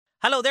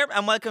Hello there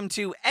and welcome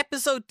to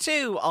episode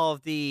 2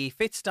 of the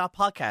Fit Stop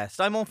podcast.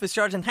 I'm Owen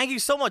Fitzgerald and thank you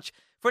so much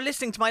for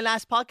listening to my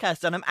last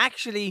podcast, and I'm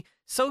actually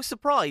so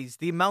surprised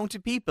the amount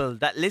of people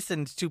that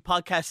listened to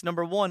podcast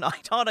number 1. I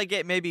thought I'd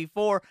get maybe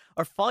 4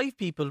 or 5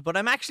 people, but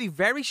I'm actually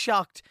very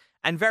shocked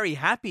and very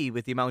happy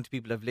with the amount of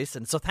people who have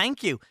listened. So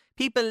thank you.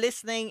 People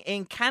listening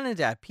in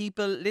Canada,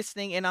 people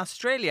listening in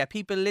Australia,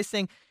 people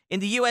listening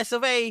in the US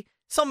of A,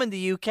 some in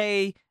the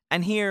UK,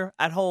 and here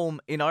at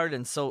home in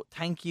Ireland. So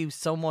thank you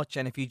so much.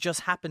 And if you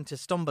just happen to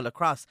stumble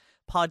across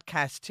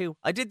podcast 2,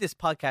 I did this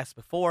podcast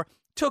before,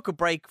 took a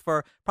break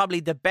for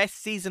probably the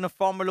best season of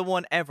Formula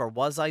 1 ever.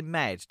 Was I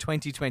mad?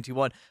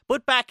 2021.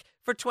 But back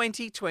for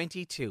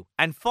 2022.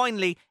 And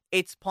finally,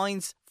 it's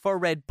points for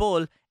Red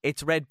Bull.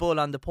 It's Red Bull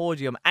on the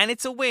podium. And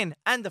it's a win,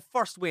 and the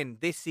first win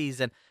this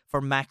season for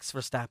Max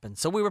Verstappen.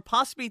 So we were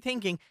possibly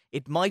thinking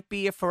it might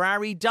be a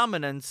Ferrari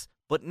dominance,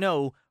 but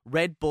no,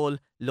 Red Bull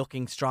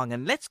looking strong.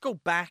 And let's go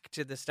back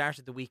to the start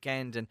of the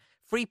weekend and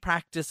free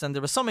practice. And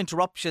there were some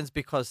interruptions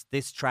because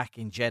this track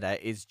in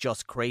Jeddah is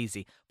just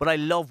crazy. But I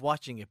love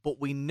watching it. But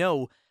we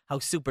know how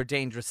super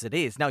dangerous it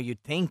is. Now,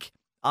 you'd think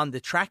on the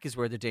track is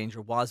where the danger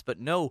was. But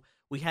no,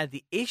 we had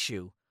the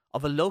issue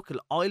of a local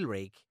oil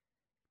rig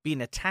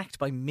being attacked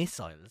by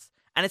missiles.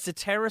 And it's a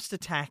terrorist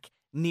attack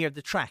near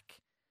the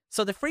track.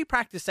 So the free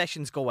practice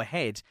sessions go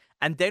ahead,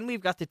 and then we've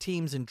got the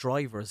teams and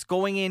drivers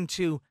going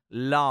into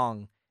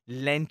long,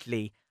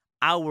 lengthy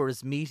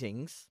hours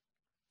meetings.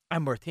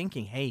 And we're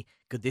thinking, hey,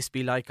 could this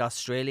be like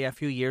Australia a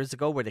few years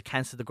ago where they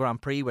cancelled the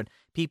Grand Prix when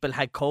people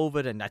had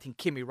COVID, and I think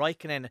Kimi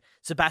Räikkönen,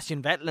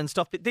 Sebastian Vettel and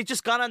stuff, they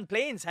just gone on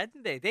planes,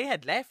 hadn't they? They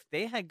had left,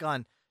 they had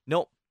gone,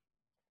 no,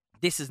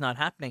 this is not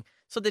happening.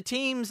 So the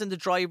teams and the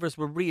drivers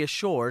were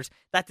reassured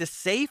that the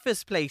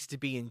safest place to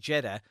be in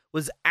Jeddah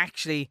was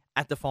actually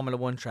at the Formula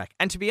 1 track.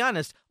 And to be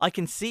honest, I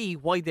can see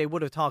why they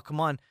would have thought, come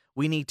on,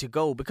 we need to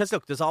go. Because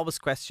look, there's always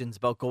questions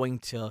about going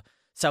to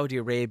Saudi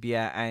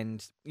Arabia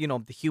and, you know,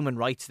 the human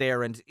rights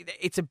there. And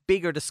it's a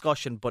bigger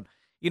discussion. But,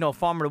 you know,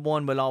 Formula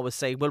 1 will always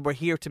say, well, we're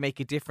here to make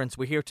a difference.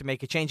 We're here to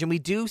make a change. And we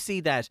do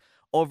see that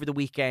over the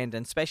weekend,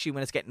 and especially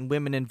when it's getting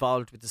women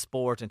involved with the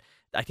sport. And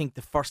I think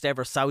the first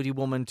ever Saudi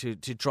woman to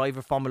drive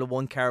a Formula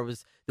 1 car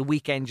was the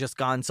weekend just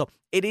gone. So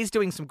it is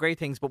doing some great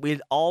things, but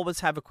we'll always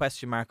have a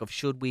question mark of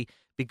should we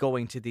be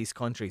going to these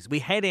countries.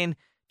 We head in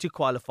to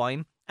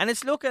qualifying, and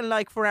it's looking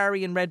like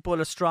Ferrari and Red Bull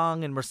are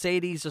strong and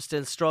Mercedes are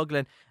still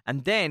struggling.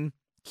 And then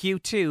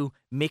Q2,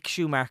 Mick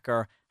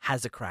Schumacher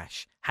has a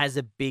crash, has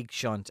a big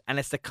shunt. And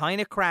it's the kind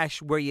of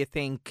crash where you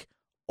think,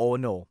 oh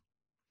no.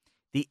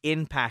 The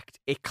impact,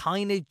 it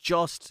kind of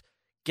just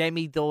gave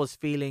me those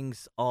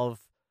feelings of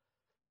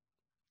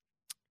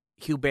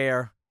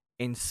Hubert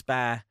in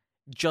Spa,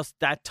 just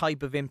that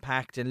type of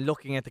impact and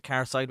looking at the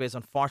car sideways.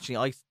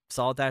 Unfortunately, I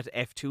saw that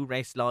F2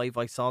 race live.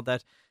 I saw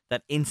that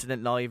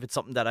incident live. It's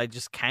something that I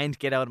just can't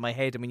get out of my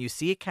head. And when you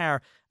see a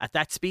car at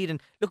that speed, and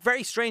look,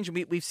 very strange,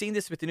 and we've seen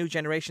this with the new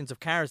generations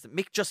of cars, that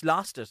Mick just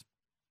lost it.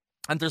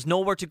 And there's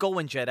nowhere to go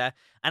in Jeddah.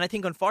 And I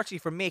think, unfortunately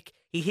for Mick,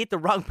 he hit the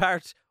wrong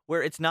part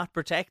where it's not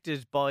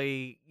protected by,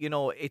 you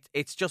know,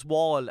 it's just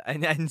wall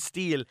and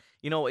steel.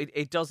 You know,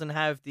 it doesn't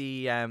have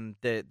the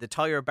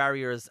tyre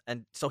barriers.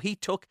 And so he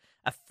took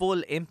a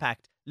full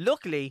impact.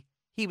 Luckily,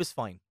 he was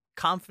fine.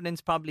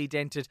 Confidence probably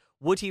dented.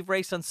 Would he have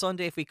raced on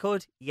Sunday if we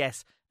could?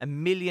 Yes. $1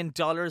 million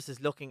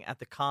is looking at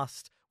the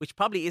cost, which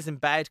probably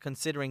isn't bad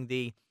considering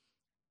the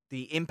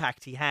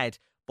impact he had.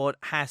 But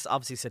Haas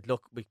obviously said,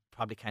 look, we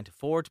probably can't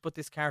afford to put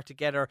this car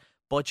together,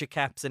 budget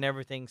caps and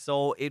everything.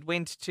 So it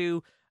went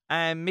to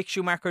Mick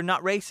Schumacher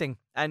not racing,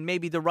 and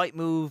maybe the right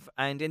move.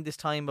 And in this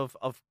time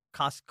of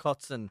cost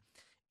cuts, and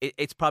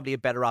it's probably a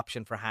better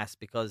option for Haas,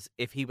 because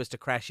if he was to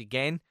crash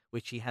again,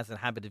 which he has a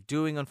habit of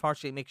doing,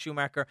 unfortunately, Mick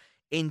Schumacher,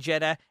 in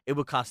Jeddah, it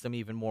would cost them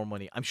even more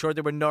money. I'm sure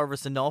they were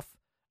nervous enough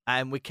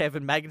with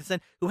Kevin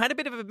Magnussen, who had a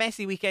bit of a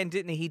messy weekend,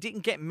 didn't he? He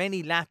didn't get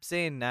many laps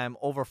in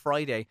over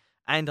Friday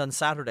and on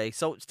Saturday,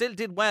 so still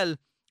did well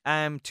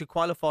to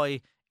qualify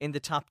in the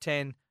top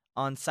 10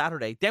 on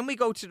Saturday. Then we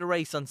go to the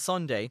race on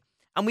Sunday,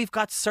 and we've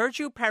got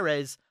Sergio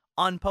Perez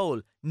on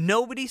pole.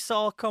 Nobody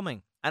saw it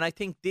coming. And I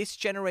think this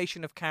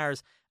generation of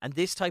cars and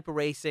this type of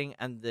racing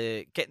and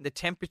the getting the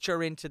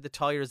temperature into the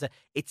tyres,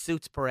 it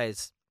suits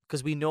Perez,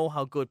 because we know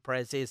how good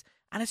Perez is.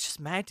 And it's just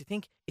mad to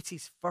think it's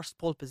his first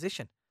pole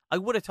position. I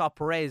would have thought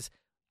Perez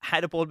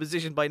had a pole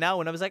position by now,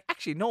 and I was like,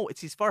 actually, no,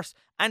 it's his first,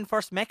 and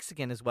first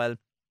Mexican as well.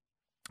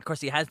 Of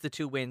course, he has the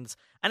 2 wins.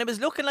 And it was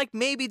looking like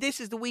maybe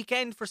this is the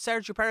weekend for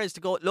Sergio Perez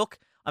to go, look,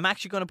 I'm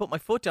actually going to put my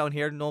foot down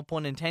here, no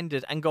pun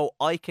intended, and go,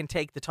 I can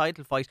take the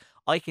title fight.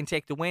 I can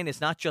take the win.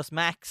 It's not just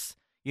Max.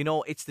 You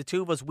know, it's the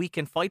two of us. We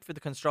can fight for the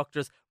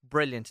constructors.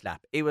 Brilliant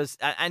lap. It was,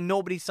 and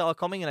nobody saw it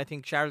coming. And I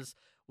think Charles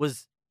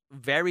was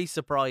very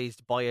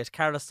surprised by it.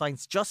 Carlos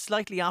Sainz just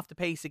slightly off the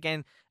pace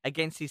again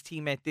against his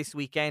teammate this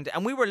weekend.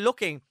 And we were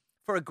looking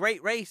for a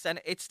great race. And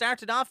it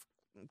started off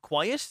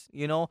quiet,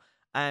 you know.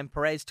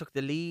 Perez took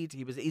the lead.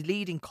 He's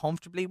leading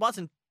comfortably.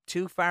 Wasn't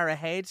too far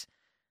ahead.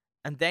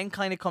 And then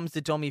kind of comes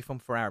the dummy from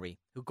Ferrari,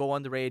 who go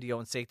on the radio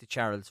and say to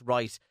Charles,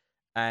 right,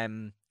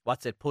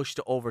 push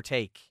to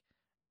overtake.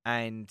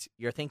 and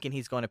you're thinking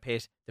he's going to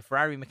pit. The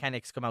Ferrari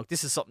mechanics come out.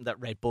 This is something that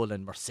Red Bull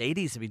and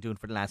Mercedes have been doing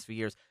for the last few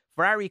years.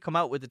 Ferrari come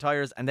out with the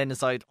tyres and then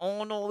decide,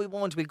 oh no, we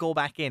won't, we'll go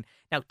back in.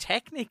 Now,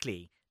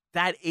 technically,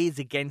 that is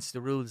against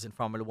the rules in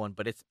Formula 1,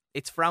 but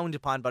it's frowned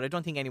upon, but I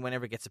don't think anyone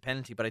ever gets a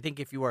penalty. But I think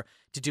if you were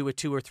to do it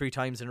 2 or 3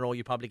 times in a row,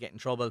 you probably get in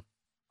trouble.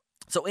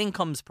 So in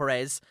comes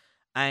Perez,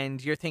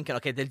 and you're thinking,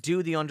 okay, they'll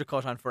do the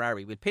undercut on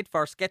Ferrari. We'll pit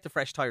first, get the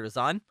fresh tyres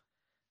on,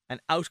 and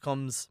out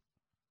comes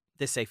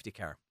the safety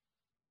car.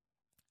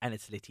 And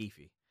it's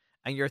Latifi.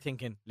 And you're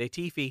thinking,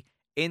 Latifi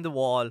in the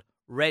wall,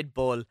 Red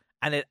Bull,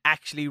 and it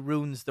actually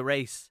ruins the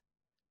race.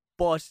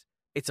 But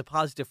it's a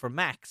positive for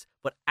Max,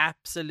 but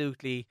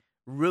absolutely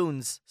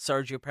ruins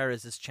Sergio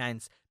Perez's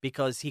chance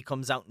because he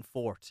comes out in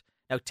 4th.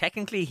 Now,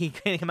 technically, he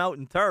came out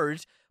in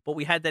 3rd, but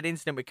we had that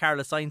incident with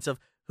Carlos Sainz of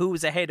who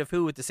was ahead of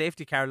who at the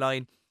safety car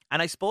line.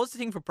 And I suppose the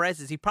thing for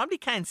Perez is he probably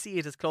can't see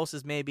it as close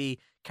as maybe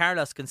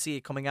Carlos can see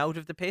it coming out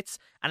of the pits.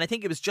 And I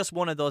think it was just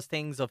one of those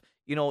things of,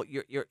 you know,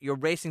 you're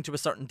racing to a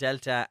certain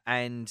delta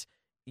and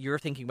you're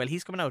thinking, well,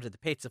 he's coming out of the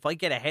pits. If I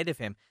get ahead of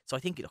him. So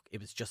I think, look,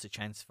 it was just a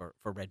chance for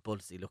Red Bull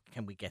to see, look,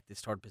 can we get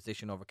this 3rd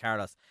position over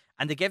Carlos?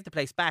 And they gave the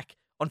place back.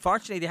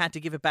 Unfortunately, they had to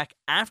give it back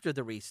after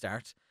the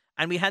restart.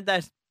 And we had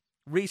that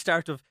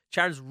restart of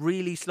Charles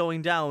really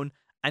slowing down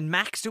and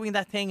Max doing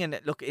that thing. And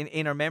look,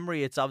 in our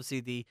memory, it's obviously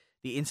the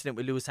incident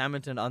with Lewis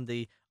Hamilton on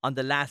the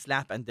last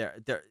lap, and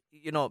they're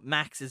you know,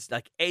 Max is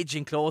like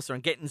edging closer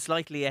and getting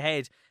slightly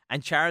ahead,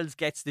 and Charles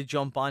gets the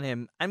jump on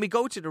him, and we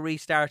go to the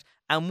restart,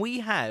 and we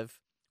have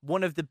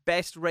one of the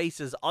best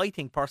races, I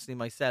think personally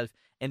myself,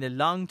 in a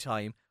long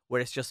time,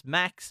 where it's just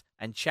Max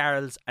and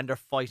Charles and they're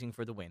fighting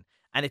for the win.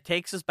 And it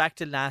takes us back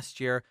to last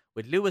year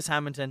with Lewis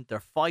Hamilton. They're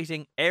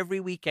fighting every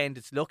weekend.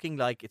 It's looking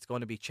like it's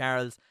going to be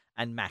Charles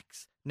and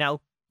Max.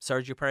 Now,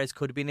 Sergio Perez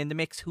could have been in the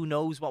mix. Who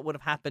knows what would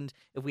have happened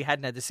if we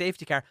hadn't had the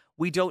safety car?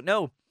 We don't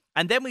know.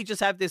 And then we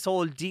just have this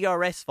whole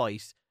DRS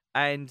fight.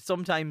 And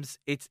sometimes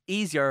it's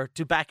easier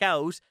to back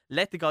out,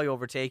 let the guy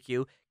overtake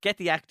you, get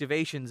the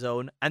activation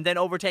zone, and then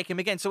overtake him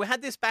again. So we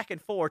had this back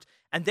and forth.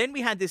 And then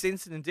we had this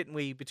incident, didn't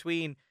we,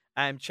 between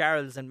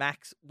Charles and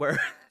Max, where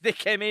they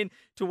came in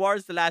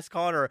towards the last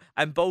corner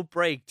and both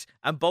braked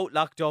and both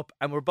locked up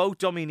and were both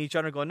dummying each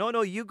other going,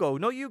 no, you go,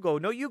 no, you go,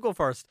 no, you go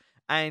first.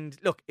 And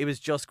look, it was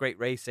just great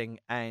racing,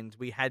 and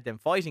we had them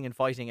fighting,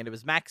 and it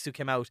was Max who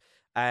came out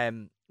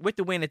with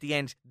the win at the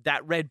end.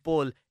 That Red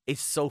Bull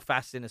is so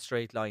fast in a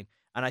straight line,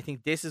 and I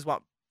think this is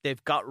what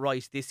they've got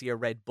right this year,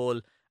 Red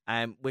Bull,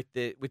 with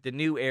the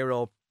new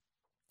aero,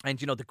 and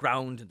you know, the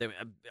ground,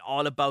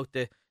 all about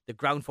the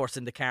ground force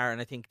in the car. And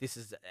I think this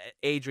is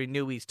Adrian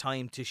Newey's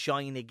time to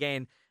shine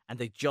again, and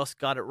they just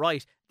got it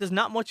right. There's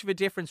not much of a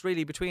difference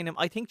really between them.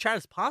 I think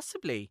Charles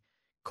possibly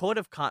could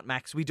have caught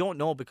Max. We don't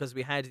know because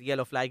we had the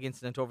yellow flag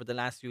incident over the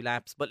last few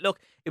laps. But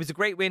look, it was a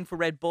great win for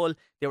Red Bull.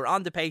 They were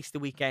on the pace the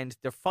weekend.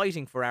 They're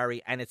fighting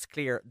Ferrari, and it's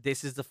clear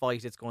this is the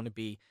fight it's going to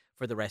be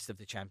for the rest of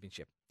the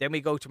championship. Then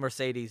we go to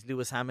Mercedes.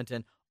 Lewis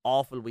Hamilton,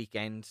 awful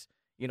weekend.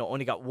 You know,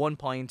 only got 1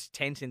 point,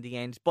 10th in the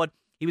end. But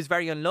he was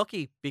very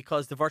unlucky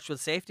because the virtual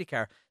safety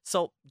car.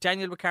 So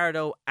Daniel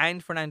Ricciardo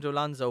and Fernando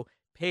Alonso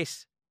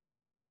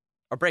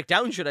break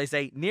down, should I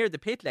say, near the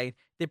pit lane.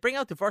 They bring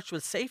out the virtual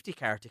safety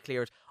car to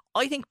clear it.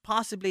 I think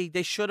possibly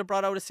they should have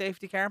brought out a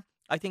safety car.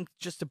 I think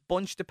just a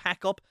bunch to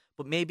pack up,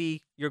 but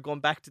maybe you're going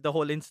back to the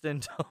whole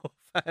incident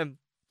of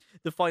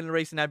the final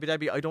race in Abu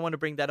Dhabi. I don't want to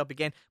bring that up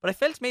again, but I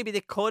felt maybe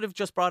they could have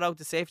just brought out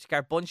the safety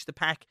car, bunched the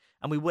pack,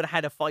 and we would have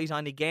had a fight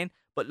on again.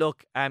 But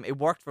look, it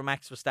worked for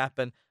Max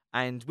Verstappen,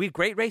 and we had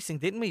great racing,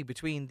 didn't we,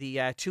 between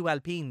the two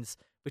Alpines,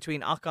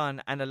 between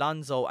Ocon and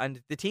Alonso,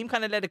 and the team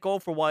kind of let it go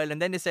for a while,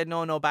 and then they said,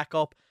 no, back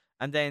up,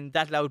 and then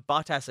that allowed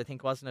Bottas, I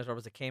think, wasn't it, or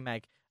was it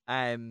K-Mag,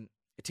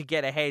 to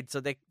get ahead. So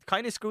they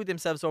kind of screwed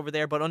themselves over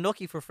there, but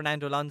unlucky for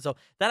Fernando Alonso.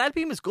 That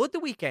Alpine was good the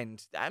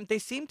weekend. They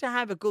seem to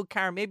have a good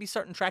car. Maybe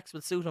certain tracks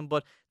will suit them,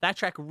 but that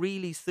track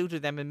really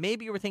suited them. And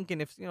maybe you were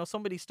thinking if, you know,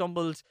 somebody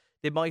stumbled,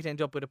 they might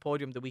end up with a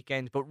podium the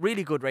weekend. But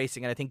really good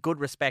racing, and I think good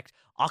respect.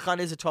 Ocon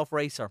is a tough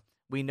racer.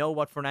 We know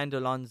what Fernando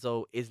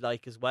Alonso is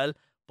like as well,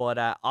 but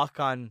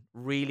Ocon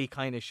really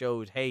kind of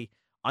showed, hey,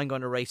 I'm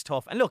going to race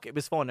tough. And look, it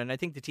was fun, and I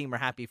think the team were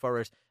happy for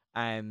it.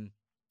 And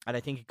I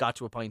think it got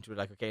to a point where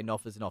like, okay,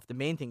 enough is enough. The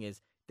main thing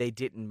is they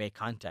didn't make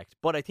contact.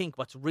 But I think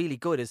what's really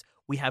good is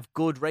we have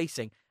good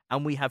racing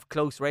and we have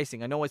close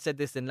racing. I know I said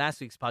this in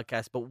last week's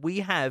podcast, but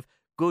we have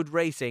good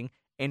racing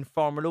in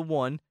Formula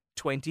 1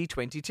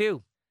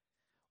 2022.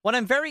 What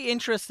I'm very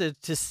interested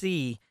to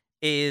see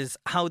is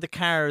how the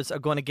cars are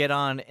going to get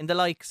on in the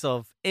likes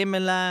of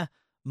Imola,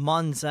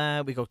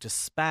 Monza, we go to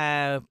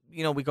Spa,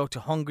 you know, we go to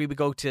Hungary, we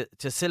go to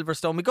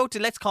Silverstone, we go to,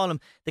 let's call them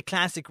the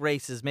classic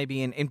races,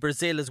 maybe in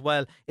Brazil as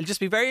well. It'll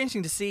just be very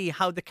interesting to see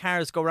how the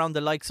cars go around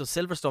the likes of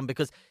Silverstone,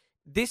 because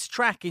this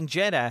track in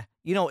Jeddah,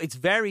 you know, it's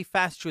very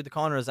fast through the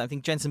corners. I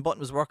think Jenson Button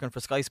was working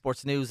for Sky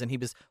Sports News and he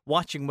was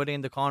watching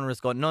within the corners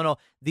going, no,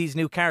 these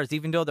new cars,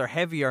 even though they're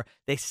heavier,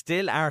 they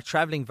still are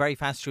travelling very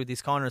fast through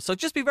these corners. So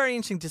it'll just be very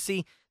interesting to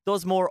see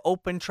those more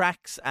open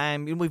tracks.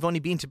 We've only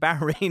been to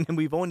Bahrain and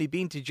we've only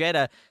been to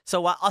Jeddah.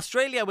 So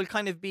Australia will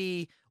kind of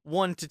be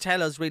one to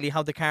tell us really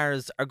how the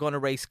cars are going to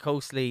race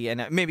closely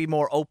and maybe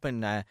more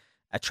open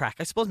a track.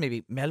 I suppose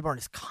maybe Melbourne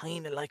is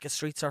kind of like a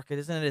street circuit,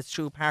 isn't it? It's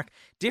true park.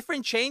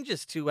 Different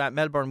changes to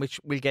Melbourne, which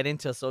we'll get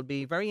into. So it'll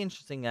be very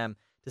interesting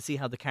to see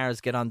how the cars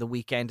get on the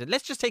weekend. And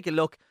let's just take a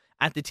look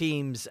at the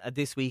teams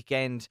this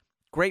weekend.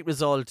 Great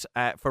result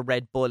for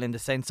Red Bull in the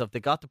sense of they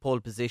got the pole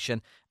position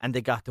and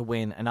they got the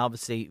win, and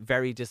obviously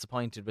very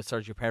disappointed with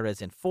Sergio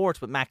Perez in fourth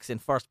with Max in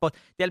first, but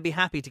they'll be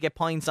happy to get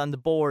points on the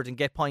board and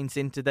get points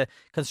into the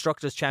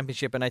Constructors'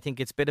 Championship. And I think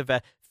it's a bit of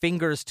a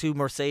fingers to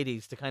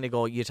Mercedes to kind of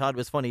go, you thought it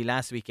was funny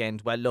last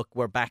weekend, well look,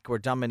 we're back, we're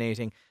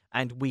dominating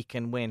and we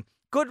can win.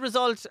 Good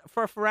result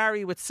for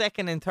Ferrari with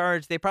second and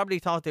third. They probably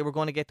thought they were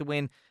going to get the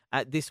win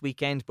this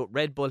weekend, but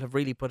Red Bull have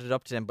really put it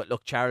up to them. But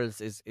look, Charles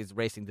is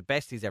racing the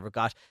best he's ever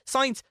got.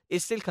 Sainz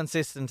is still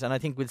consistent, and I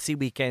think we'll see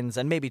weekends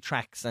and maybe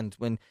tracks, and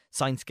when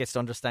Sainz gets to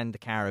understand the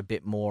car a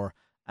bit more,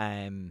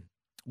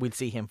 we'll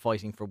see him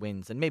fighting for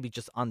wins and maybe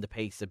just on the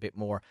pace a bit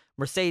more.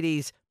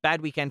 Mercedes,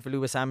 bad weekend for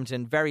Lewis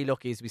Hamilton. Very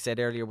lucky, as we said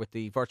earlier, with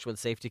the virtual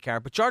safety car.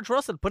 But George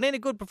Russell put in a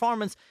good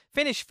performance.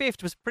 Finished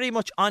fifth, was pretty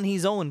much on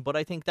his own. But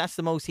I think that's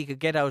the most he could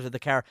get out of the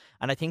car.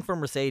 And I think for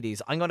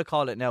Mercedes, I'm going to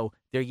call it now,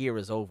 their year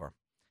is over.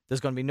 There's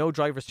going to be no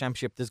Drivers'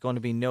 Championship. There's going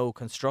to be no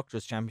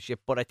Constructors'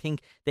 Championship. But I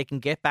think they can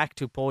get back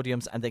to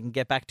podiums and they can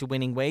get back to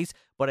winning ways.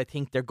 But I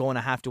think they're going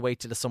to have to wait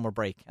till the summer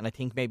break. And I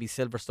think maybe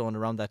Silverstone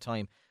around that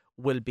time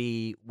will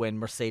be when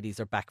Mercedes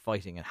are back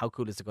fighting. And how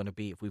cool is it going to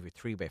be if we have a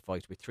three-way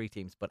fight with three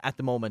teams? But at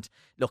the moment,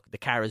 look, the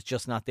car is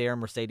just not there.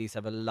 Mercedes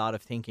have a lot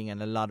of thinking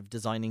and a lot of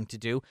designing to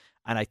do,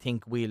 and I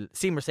think we'll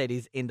see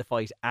Mercedes in the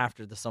fight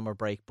after the summer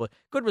break. But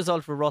good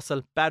result for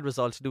Russell, bad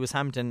result to Lewis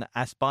Hamilton.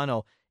 Asked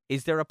Bono,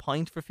 is there a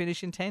point for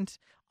finishing 10th?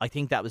 I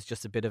think that was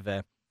just a bit of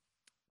a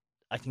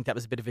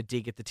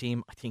dig at the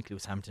team. I think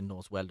Lewis Hamilton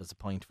knows well there's a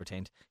point for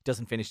 10th. He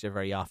doesn't finish there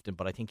very often,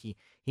 but I think he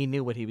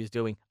knew what he was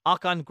doing.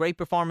 Ocon, great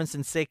performance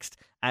in sixth.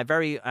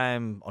 Very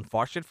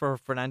unfortunate for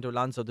Fernando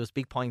Alonso. There was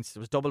big points. There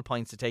was double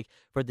points to take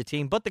for the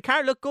team. But the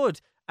car looked good.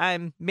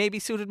 Maybe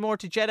suited more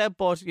to Jeddah,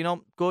 but,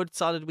 good,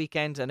 solid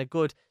weekend and a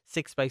good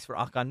sixth place for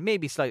Ocon.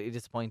 Maybe slightly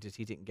disappointed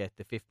he didn't get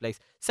the fifth place.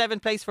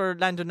 Seventh place for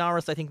Lando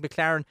Norris. I think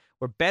McLaren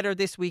were better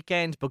this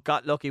weekend, but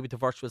got lucky with the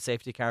virtual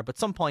safety car. But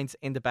some points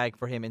in the bag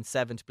for him in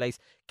seventh place.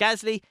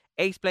 Gasly,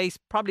 eighth place,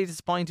 probably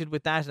disappointed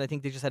with that. And I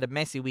think they just had a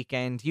messy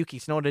weekend. Yuki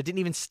Tsunoda didn't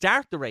even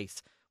start the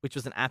race, which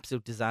was an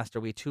absolute disaster.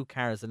 We had two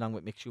cars along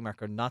with Mick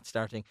Schumacher not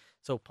starting.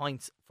 So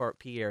points for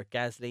Pierre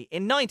Gasly.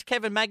 In ninth,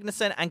 Kevin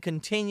Magnussen, and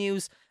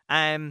continues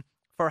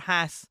for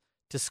Haas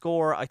to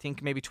score. I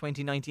think maybe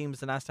 2019 was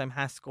the last time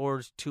Haas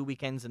scored 2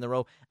 weekends in a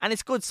row. And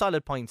it's good,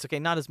 solid points. Okay,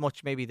 not as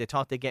much maybe they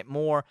thought they'd get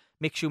more.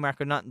 Mick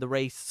Schumacher not in the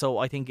race. So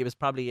I think it was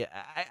probably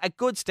a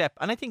good step.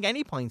 And I think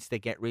any points they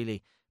get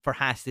really for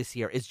Haas this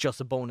year is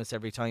just a bonus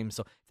every time.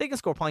 So if they can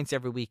score points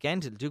every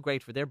weekend, it'll do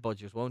great for their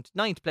budget, won't?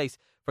 Ninth place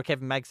for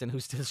Kevin Magnussen,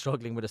 who's still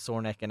struggling with a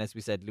sore neck. And as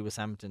we said, Lewis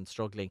Hamilton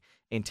struggling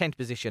in 10th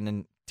position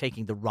and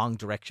taking the wrong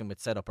direction with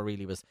setup.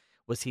 Really was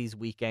his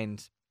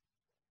weekend.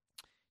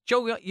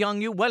 Joe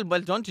Yongyu,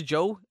 well done to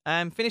Joe.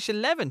 Finished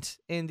 11th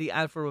in the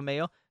Alfa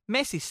Romeo.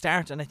 Messy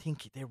start, and I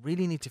think they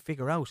really need to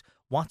figure out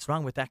what's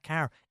wrong with that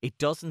car. It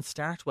doesn't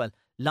start well.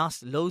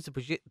 Lost loads of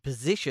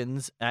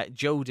positions,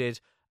 Joe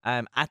did,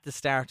 at the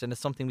start, and it's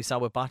something we saw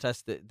with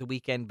Bottas the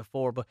weekend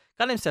before, but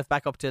got himself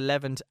back up to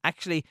 11th.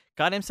 Actually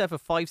got himself a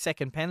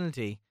 5-second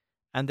penalty,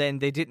 and then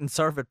they didn't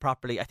serve it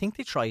properly. I think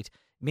they tried.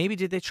 Maybe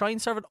did they try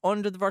and serve it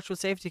under the virtual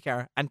safety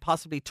car and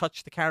possibly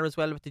touch the car as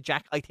well with the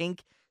jack, I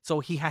think.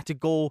 So he had to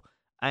go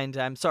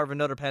and serve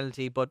another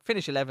penalty, but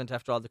finish 11th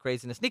after all the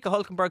craziness. Nico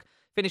Hülkenberg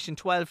finishing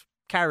 12th.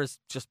 Car is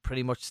just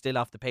pretty much still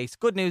off the pace.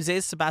 Good news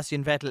is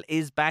Sebastian Vettel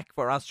is back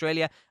for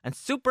Australia, and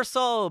Super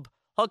Sub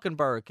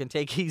Hülkenberg can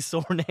take his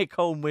sore neck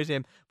home with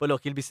him. But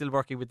look, he'll be still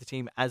working with the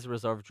team as a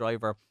reserve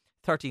driver.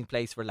 13th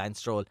place for Lance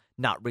Stroll.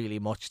 Not really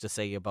much to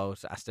say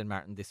about Aston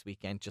Martin this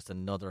weekend. Just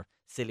another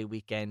silly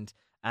weekend.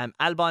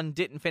 Albon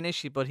didn't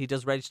finish, but he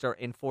does register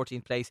in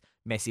 14th place.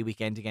 Messy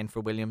weekend again for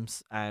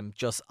Williams.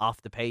 Just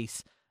off the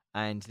pace.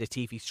 And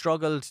Latifi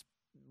struggled.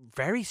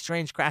 Very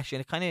strange crash,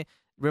 and it kind of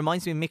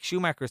reminds me of Mick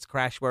Schumacher's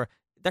crash, where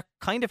they're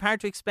kind of hard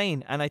to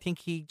explain, and I think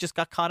he just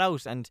got caught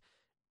out, and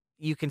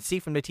you can see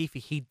from Latifi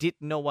he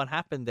didn't know what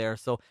happened there.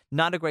 So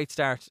not a great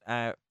start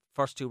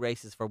first 2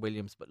 races for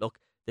Williams, but look,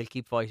 they'll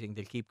keep fighting,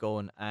 they'll keep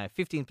going.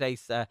 15th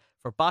place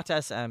for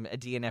Bottas, a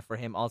DNF for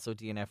him, also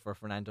DNF for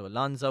Fernando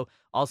Alonso,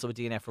 also a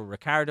DNF for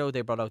Ricciardo.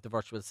 They brought out the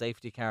virtual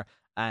safety car.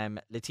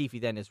 Latifi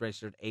then is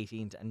registered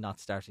 18th, and not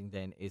starting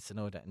then is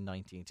Tsunoda in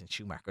 19th, and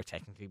Schumacher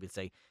technically will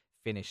say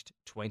finished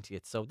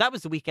 20th. So that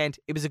was the weekend.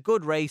 It was a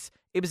good race.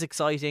 It was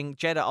exciting.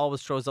 Jeddah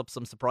always throws up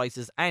some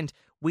surprises, and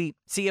we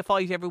see a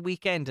fight every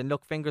weekend, and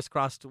look, fingers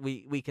crossed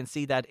we can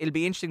see that. It'll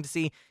be interesting to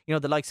see,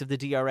 the likes of the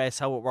DRS,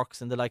 how it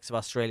works in the likes of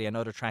Australia and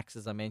other tracks,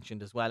 as I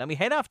mentioned as well. And we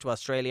head off to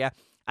Australia,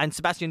 and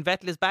Sebastian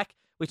Vettel is back,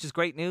 which is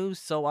great news.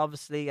 So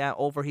obviously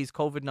over his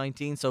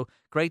COVID-19, so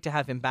great to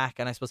have him back.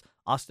 And I suppose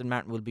Aston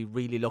Martin will be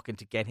really looking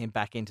to get him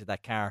back into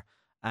that car.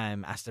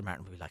 Aston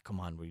Martin will be like, come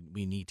on,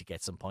 we need to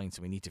get some points,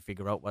 and we need to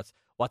figure out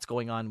what's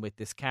going on with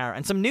this car.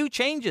 And some new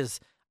changes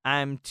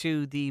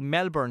to the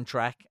Melbourne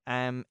track,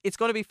 it's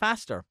going to be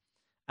faster.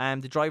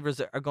 The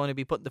drivers are going to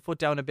be putting the foot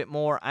down a bit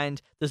more,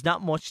 and there's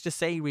not much to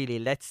say really.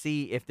 Let's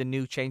see if the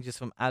new changes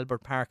from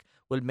Albert Park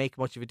will make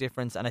much of a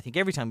difference. And I think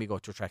every time we go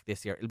to a track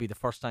this year, it'll be the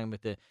first time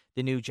with the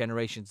new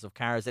generations of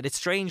cars. And it's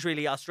strange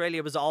really,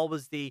 Australia was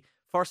always the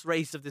first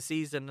race of the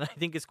season, and I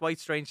think it's quite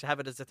strange to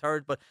have it as a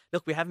third. But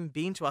look, we haven't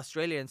been to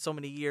Australia in so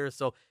many years,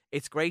 so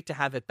it's great to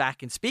have it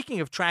back. And speaking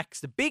of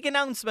tracks, the big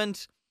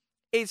announcement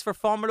is for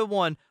Formula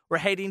 1. We're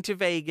heading to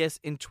Vegas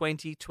in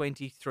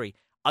 2023.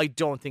 I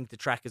don't think the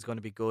track is going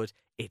to be good.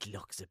 It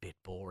looks a bit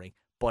boring,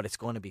 but it's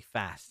going to be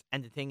fast.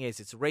 And the thing is,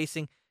 it's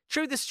racing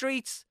through the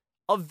streets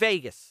of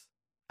Vegas.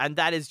 And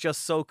that is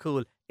just so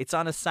cool. It's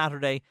on a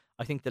Saturday.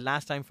 I think the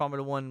last time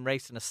Formula 1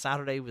 raced on a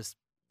Saturday was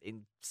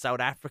in South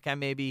Africa,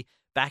 maybe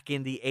back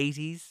in the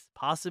 80s,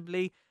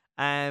 possibly.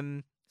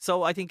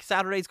 So I think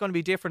Saturday is going to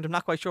be different. I'm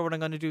not quite sure what I'm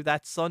going to do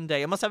that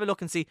Sunday. I must have a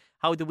look and see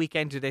how the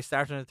weekend, do they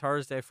start on a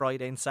Thursday,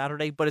 Friday and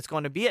Saturday. But it's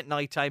going to be at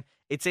night time.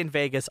 It's in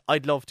Vegas.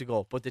 I'd love to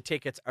go, but the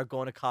tickets are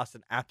going to cost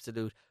an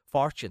absolute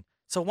fortune.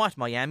 So what,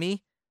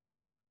 Miami,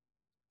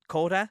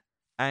 Coda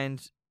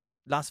and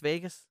Las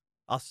Vegas?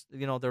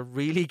 They're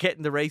really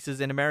getting the races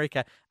in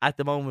America at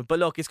the moment. But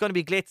look, it's going to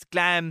be glitz,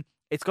 glam.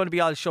 It's going to be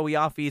all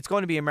showy-offy. It's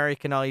going to be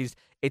Americanized.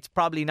 It's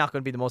probably not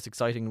going to be the most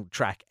exciting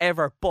track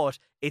ever, but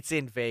it's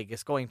in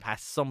Vegas, going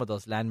past some of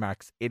those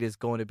landmarks. It is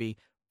going to be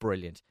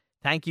brilliant.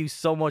 Thank you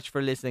so much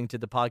for listening to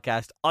the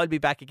podcast. I'll be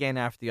back again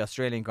after the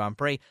Australian Grand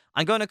Prix.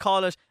 I'm going to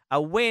call it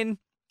a win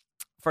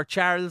for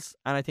Charles,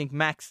 and I think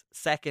Max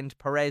second,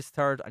 Perez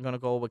third. I'm going to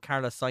go with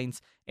Carlos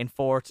Sainz in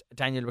fourth.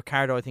 Daniel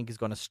Ricciardo, I think, is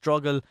going to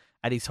struggle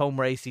at his home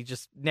race. He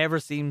just never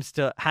seems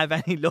to have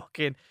any luck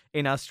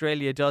in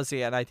Australia, does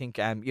he? And I think,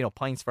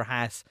 points for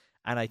Haas,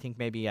 and I think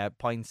maybe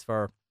points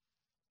for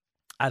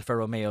Alfa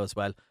Romeo as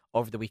well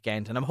over the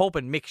weekend. And I'm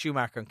hoping Mick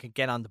Schumacher can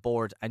get on the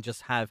board and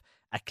just have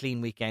a clean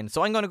weekend.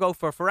 So I'm going to go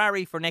for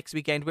Ferrari for next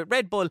weekend with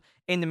Red Bull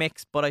in the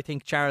mix, but I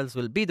think Charles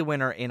will be the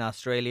winner in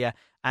Australia.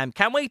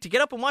 Can't wait to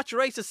get up and watch a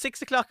race at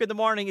 6 o'clock in the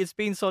morning. It's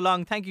been so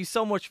long. Thank you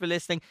so much for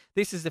listening.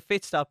 This is the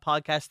Fit Stop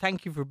podcast.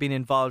 Thank you for being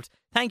involved.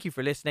 Thank you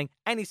for listening.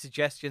 Any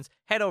suggestions,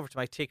 head over to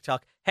my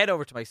TikTok, head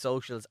over to my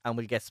socials, and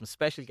we'll get some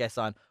special guests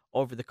on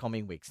over the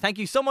coming weeks. Thank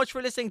you so much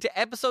for listening to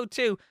episode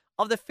 2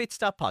 of the Fit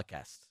Stop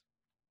podcast.